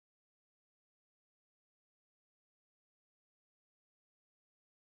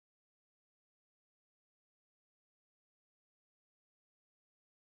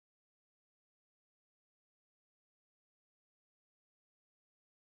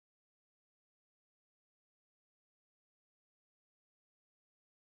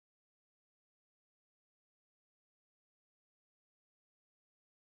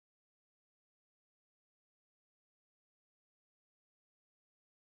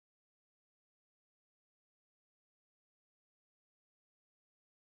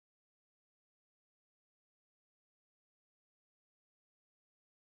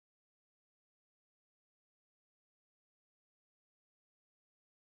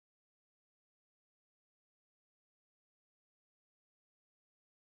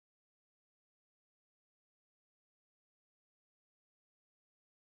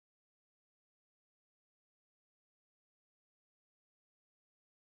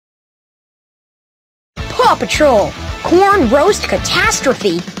PAW Patrol, Corn Roast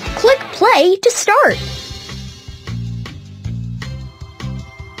Catastrophe. Click play to start.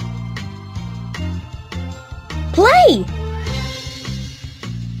 Play!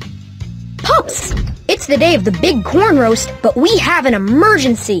 Pups! It's the day of the big corn roast, but we have an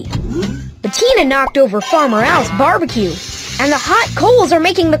emergency. Bettina knocked over Farmer Al's barbecue, and the hot coals are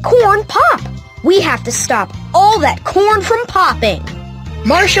making the corn pop. We have to stop all that corn from popping.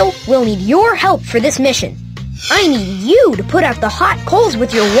 Marshall, we'll need your help for this mission. I need you to put out the hot coals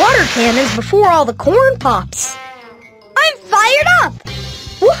with your water cannons before all the corn pops. I'm fired up!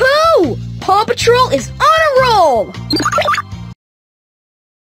 Woohoo! PAW Patrol is on a roll!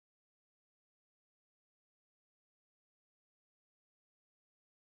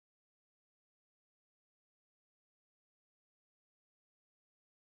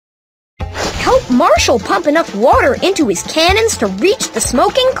 Help Marshall pump enough water into his cannons to reach the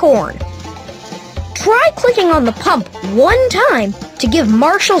smoking corn. Try clicking on the pump one time to give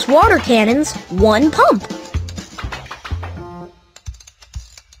Marshall's water cannons one pump.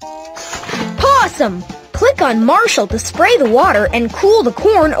 Awesome! Click on Marshall to spray the water and cool the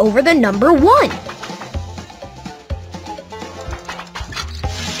corn over the number 1.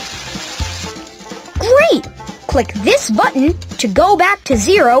 Great! Click this button to go back to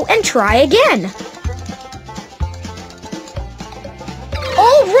 0 and try again.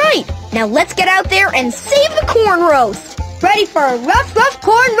 All right! Now let's get out there and save the corn roast! Ready for a rough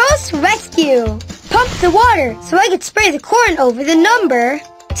corn roast rescue! Pump the water so I can spray the corn over the number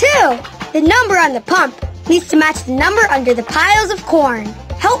 2. The number on the pump needs to match the number under the piles of corn.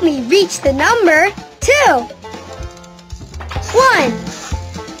 Help me reach the number 2. 1,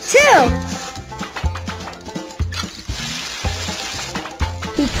 2.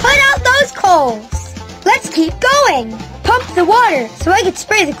 We put out those coals. Let's keep going. Pump the water so I can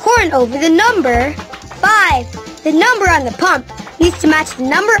spray the corn over the number 5. The number on the pump needs to match the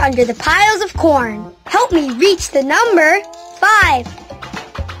number under the piles of corn. Help me reach the number 5.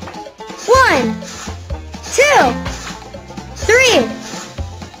 1, 2, 3,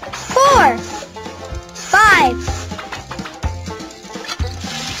 4,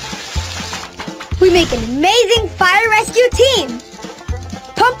 5. We make an amazing fire rescue team.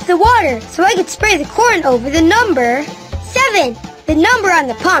 Pump the water so I can spray the corn over the number 7. The number on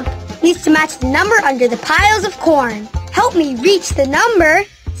the pump needs to match the number under the piles of corn. Help me reach the number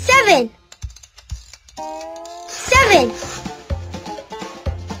 7. 7.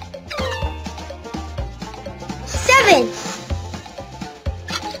 7.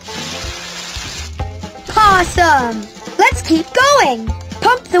 Awesome! Let's keep going.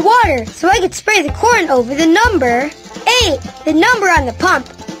 Pump the water so I can spray the corn over the number 8. The number on the pump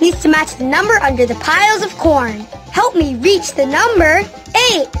needs to match the number under the piles of corn. Help me reach the number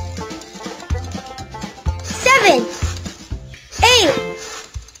 8. 7. 8.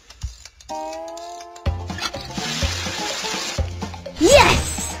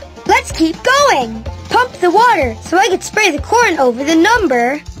 Yes! Let's keep going. Pump the water so I can spray the corn over the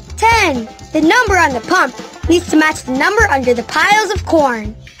number 10. The number on the pump needs to match the number under the piles of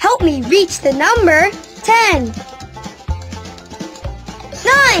corn. Help me reach the number 10.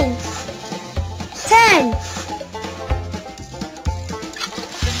 9. 10.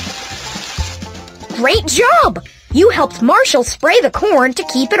 Great job! You helped Marshall spray the corn to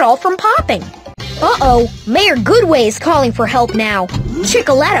keep it all from popping. Uh-oh, Mayor Goodway is calling for help now.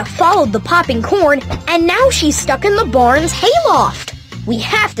 Chickaletta followed the popping corn, and now she's stuck in the barn's hayloft. We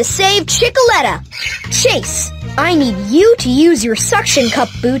have to save Chickaletta. Chase, I need you to use your suction cup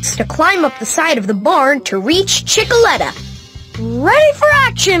boots to climb up the side of the barn to reach Chickaletta. Ready for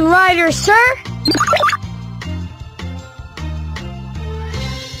action, Ryder, sir!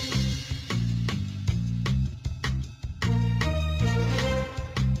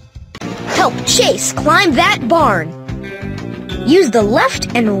 Help Chase climb that barn. Use the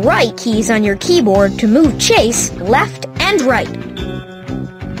left and right keys on your keyboard to move Chase left and right.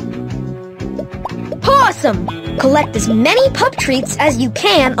 Awesome! Collect as many pup treats as you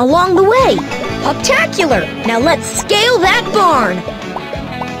can along the way. Puptacular! Now let's scale that barn.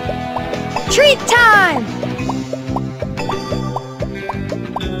 Treat time!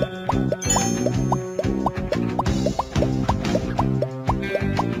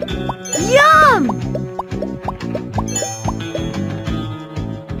 Yum!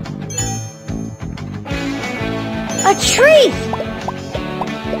 A treat!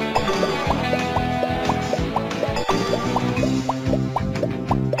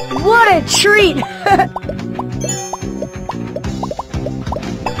 What a treat!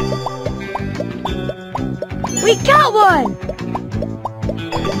 We got one!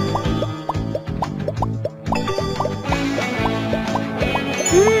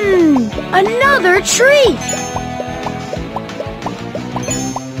 Another treat!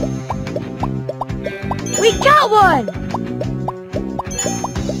 We got one!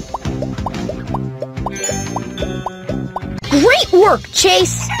 Great work,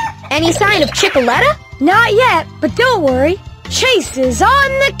 Chase! Any sign of Chickaletta? Not yet, but don't worry. Chase is on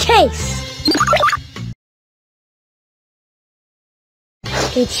the case!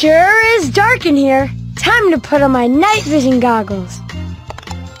 It sure is dark in here. Time to put on my night vision goggles.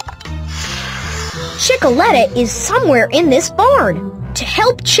 Chickaletta is somewhere in this barn. To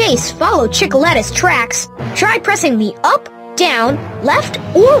help Chase follow Chickaletta's tracks, try pressing the up, down, left,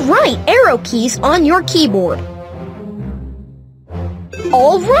 or right arrow keys on your keyboard.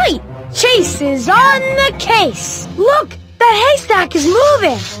 All right! Chase is on the case! Look! That haystack is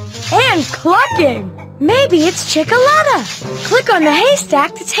moving! And clucking! Maybe it's Chickaletta! Click on the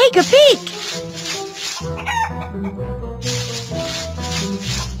haystack to take a peek!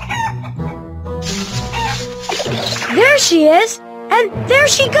 There she is! And there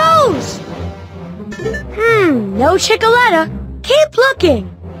she goes! No Chickaletta. Keep looking!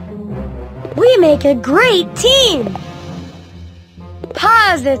 We make a great team!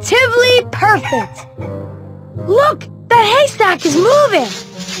 Positively perfect! Look! That haystack is moving!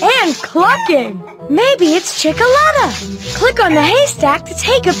 And clucking! Maybe it's Chickaletta! Click on the haystack to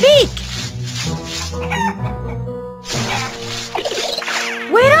take a peek!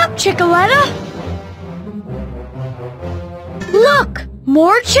 Wait up, Chickaletta! Look!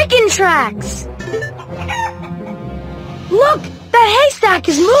 More chicken tracks! Look! That haystack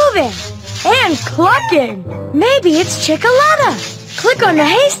is moving! And clucking! Maybe it's Chickaletta! Click on the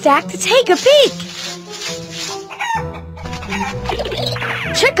haystack to take a peek!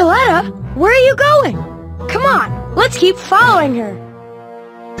 Chickaletta, where are you going? Come on, let's keep following her.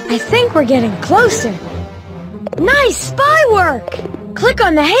 I think we're getting closer. Nice spy work! Click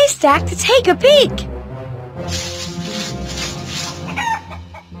on the haystack to take a peek.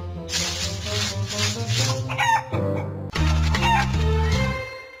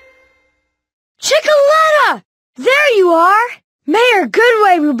 Chickaletta! There you are! Mayor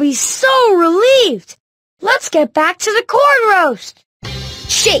Goodway will be so relieved. Let's get back to the corn roast.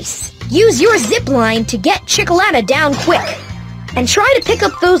 Chase, use your zip line to get Chickaletta down quick. And try to pick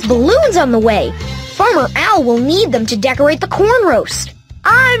up those balloons on the way. Farmer Al will need them to decorate the corn roast.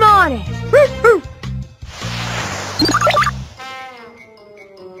 I'm on it. Woo-hoo.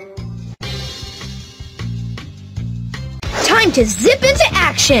 Time to zip into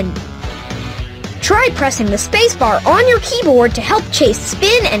action. Try pressing the spacebar on your keyboard to help Chase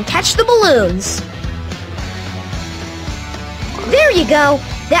spin and catch the balloons. There you go.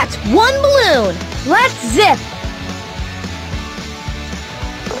 That's one balloon. Let's zip.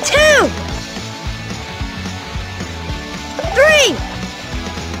 2, 3,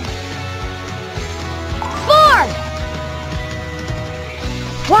 4.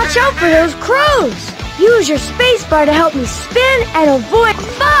 Watch out for those crows. Use your spacebar to help me spin and avoid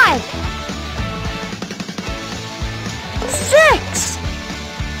 5, 6,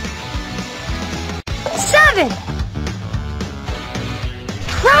 7.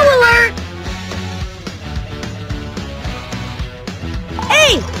 Crow alert!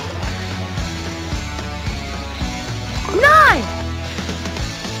 8, 9,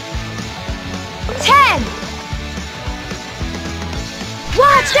 10.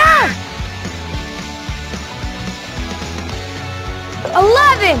 Watch out!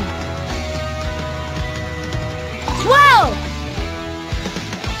 11, 12.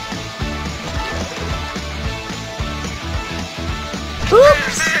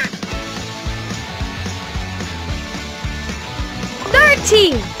 Oops!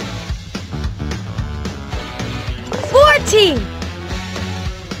 13, 14,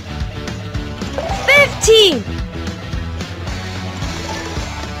 15.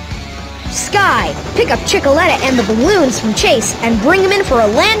 Skye, pick up Chickaletta and the balloons from Chase and bring them in for a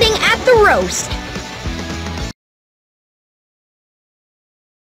landing at the roast.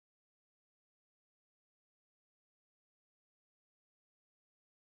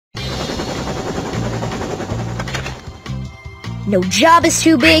 No job is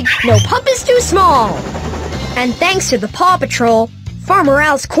too big, no pup is too small. And thanks to the PAW Patrol, Farmer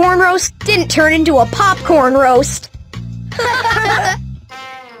Al's corn roast didn't turn into a popcorn roast.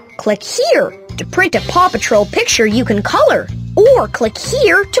 Click here to print a PAW Patrol picture you can color, or click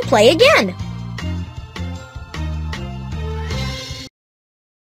here to play again.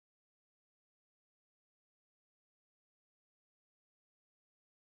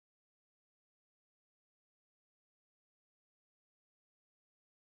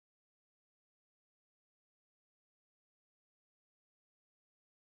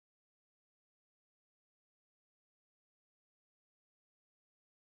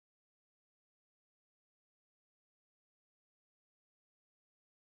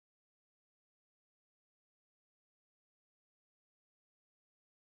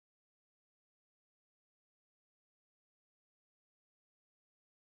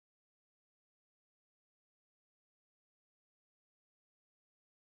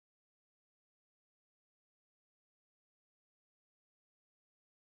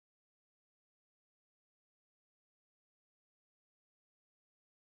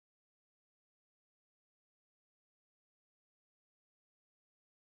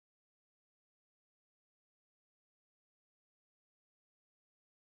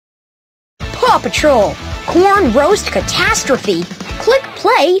 PAW Patrol, Corn Roast Catastrophe. Click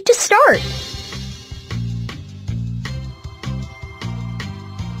play to start.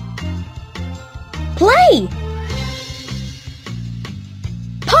 Play!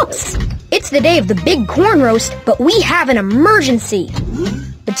 Pups! It's the day of the big corn roast, but we have an emergency.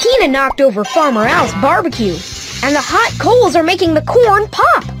 The Tina knocked over Farmer Al's barbecue, and the hot coals are making the corn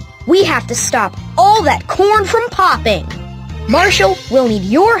pop. We have to stop all that corn from popping. Marshall, we'll need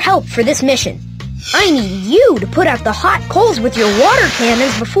your help for this mission. I need you to put out the hot coals with your water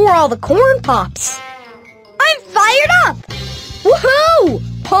cannons before all the corn pops. I'm fired up! Woohoo!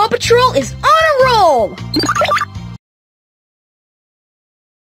 PAW Patrol is on a roll!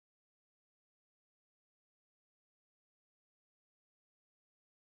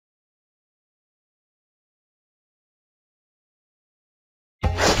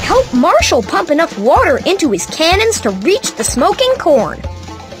 Help Marshall pump enough water into his cannons to reach the smoking corn.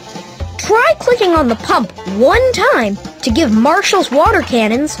 Try clicking on the pump one time to give Marshall's water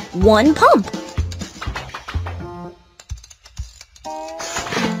cannons one pump.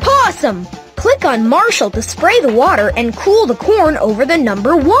 Awesome! Click on Marshall to spray the water and cool the corn over the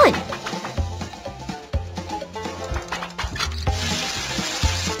number 1.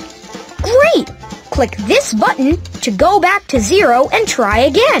 Great! Click this button to go back to 0 and try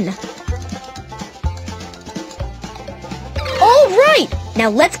again. All right! Now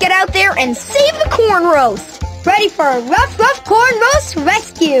let's get out there and save the corn roast! Ready for a rough corn roast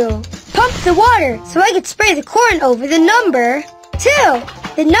rescue! Pump the water so I can spray the corn over the number 2.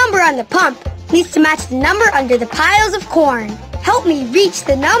 The number on the pump needs to match the number under the piles of corn. Help me reach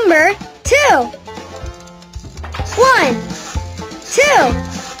the number 2. 1, 2.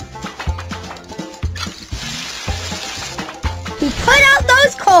 We put out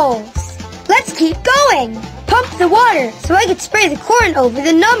those coals. Let's keep going. Pump the water so I can spray the corn over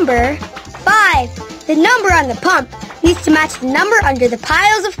the number 5. The number on the pump needs to match the number under the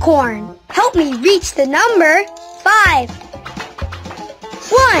piles of corn. Help me reach the number 5.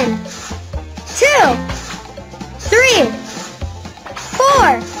 1, 2, 3,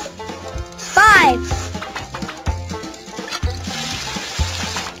 4,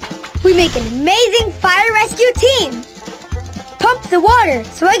 5. We make an amazing fire rescue team. Pump the water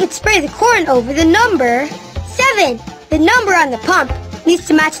so I can spray the corn over the number 7. The number on the pump needs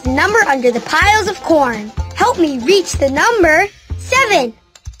to match the number under the piles of corn. Help me reach the number 7.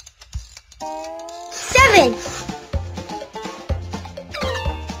 7.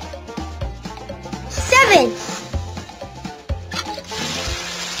 7.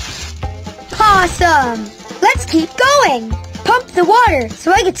 Awesome! Let's keep going. Pump the water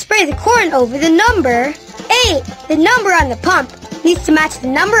so I can spray the corn over the number 8. The number on the pump needs to match the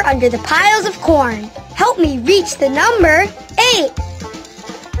number under the piles of corn. Help me reach the number 8.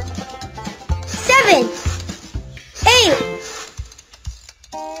 7. 8.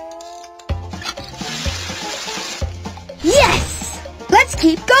 Yes! Let's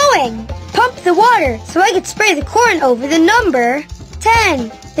keep going. Pump the water so I can spray the corn over the number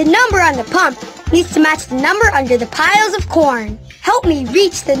 10. The number on the pump needs to match the number under the piles of corn. Help me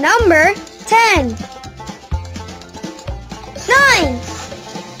reach the number 10. 9.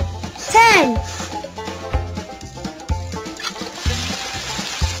 10.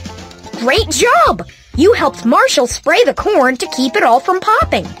 Great job! You helped Marshall spray the corn to keep it all from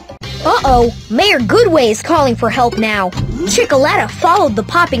popping. Uh-oh, Mayor Goodway's calling for help now. Chickaletta followed the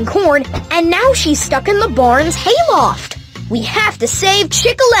popping corn, and now she's stuck in the barn's hayloft. We have to save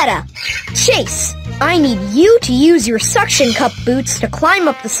Chickaletta. Chase, I need you to use your suction cup boots to climb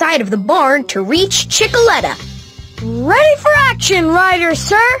up the side of the barn to reach Chickaletta. Ready for action, Ryder,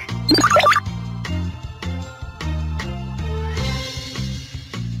 sir!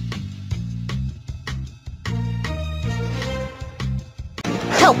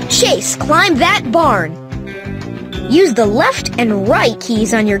 Help Chase climb that barn. Use the left and right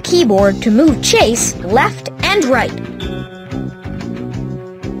keys on your keyboard to move Chase left and right.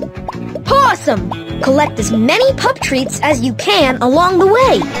 Awesome! Collect as many pup treats as you can along the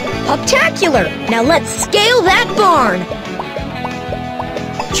way. Puptacular! Now let's scale that barn.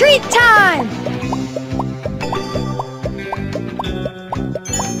 Treat time!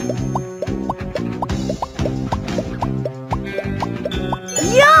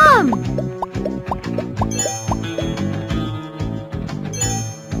 Yum!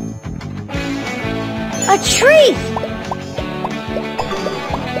 A treat!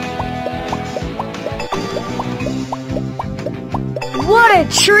 What a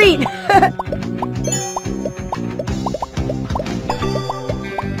treat!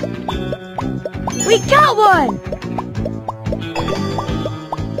 We got one!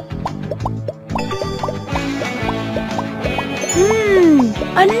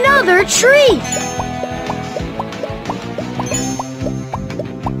 another treat!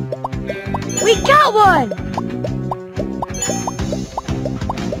 We got one!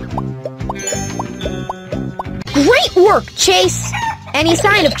 Great work, Chase! Any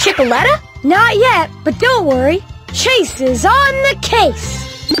sign of Chickaletta? Not yet, but don't worry. Chase is on the case!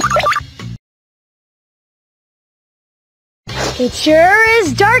 It sure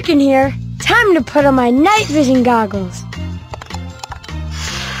is dark in here. Time to put on my night vision goggles.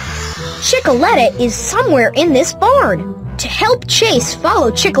 Chickaletta is somewhere in this barn. To help Chase follow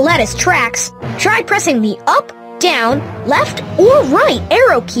Chickaletta's tracks, try pressing the up, down, left, or right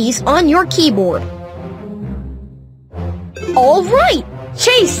arrow keys on your keyboard. All right!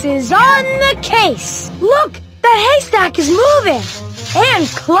 Chase is on the case! Look! The haystack is moving! And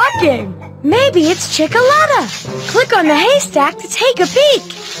clucking! Maybe it's Chickaletta! Click on the haystack to take a peek!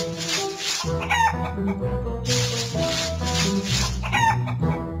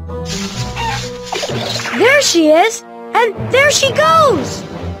 There she is! And there she goes!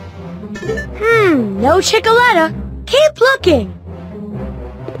 No Chickaletta. Keep looking!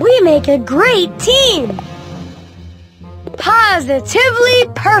 We make a great team! Positively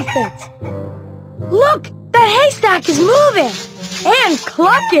perfect! Look! The haystack is moving! And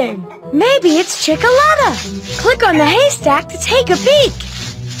clucking! Maybe it's Chickaletta! Click on the haystack to take a peek!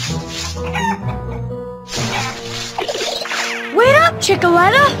 Wait up,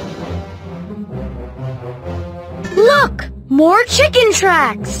 Chickaletta! Look! More chicken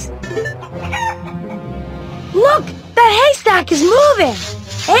tracks! Look! The haystack is moving!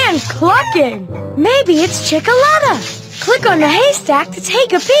 And clucking! Maybe it's Chickaletta! Click on the haystack to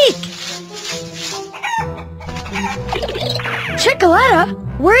take a peek! Chickaletta,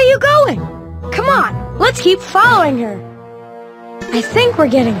 where are you going? Come on, let's keep following her. I think we're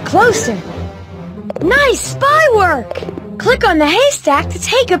getting closer. Nice spy work! Click on the haystack to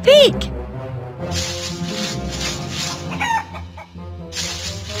take a peek.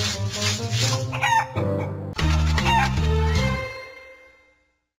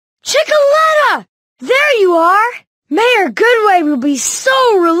 Chickaletta! There you are! Mayor Goodway will be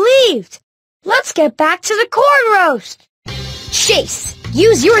so relieved. Let's get back to the corn roast. Chase,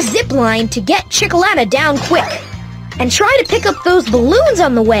 use your zip line to get Chickaletta down quick. And try to pick up those balloons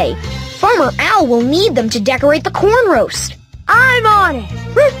on the way. Farmer Al will need them to decorate the corn roast. I'm on it.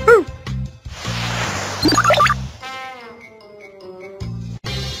 Woo-hoo.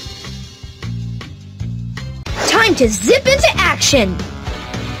 Time to zip into action.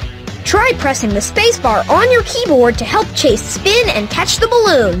 Try pressing the spacebar on your keyboard to help Chase spin and catch the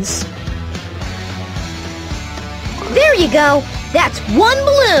balloons. There you go. That's one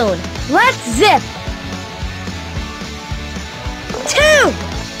balloon. Let's zip. 2,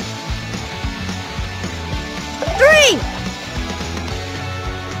 3,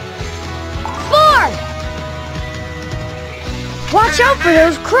 4. Watch out for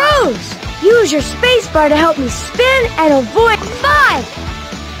those crows. Use your spacebar to help me spin and avoid 5,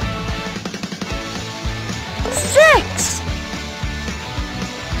 6,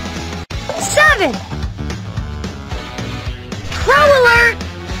 7. Crow alert!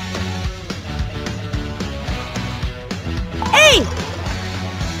 8,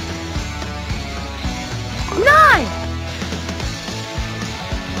 9,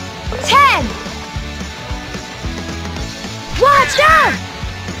 10. Watch out!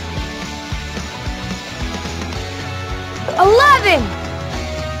 11,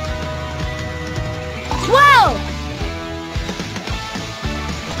 12.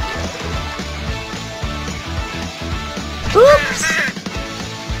 Oops!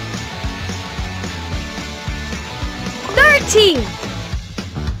 13,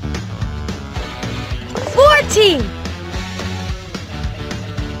 14,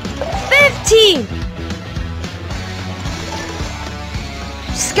 15.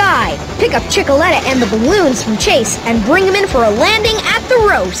 Skye, pick up Chickaletta and the balloons from Chase and bring them in for a landing at the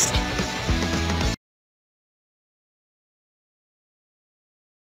roast.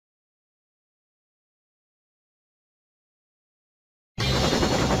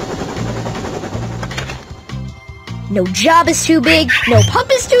 No job is too big, no pup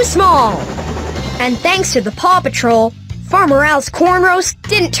is too small. And thanks to the PAW Patrol, Farmer Al's corn roast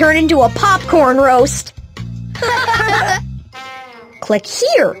didn't turn into a popcorn roast. Click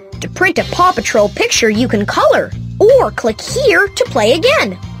here to print a PAW Patrol picture you can color, or click here to play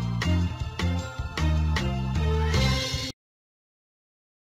again.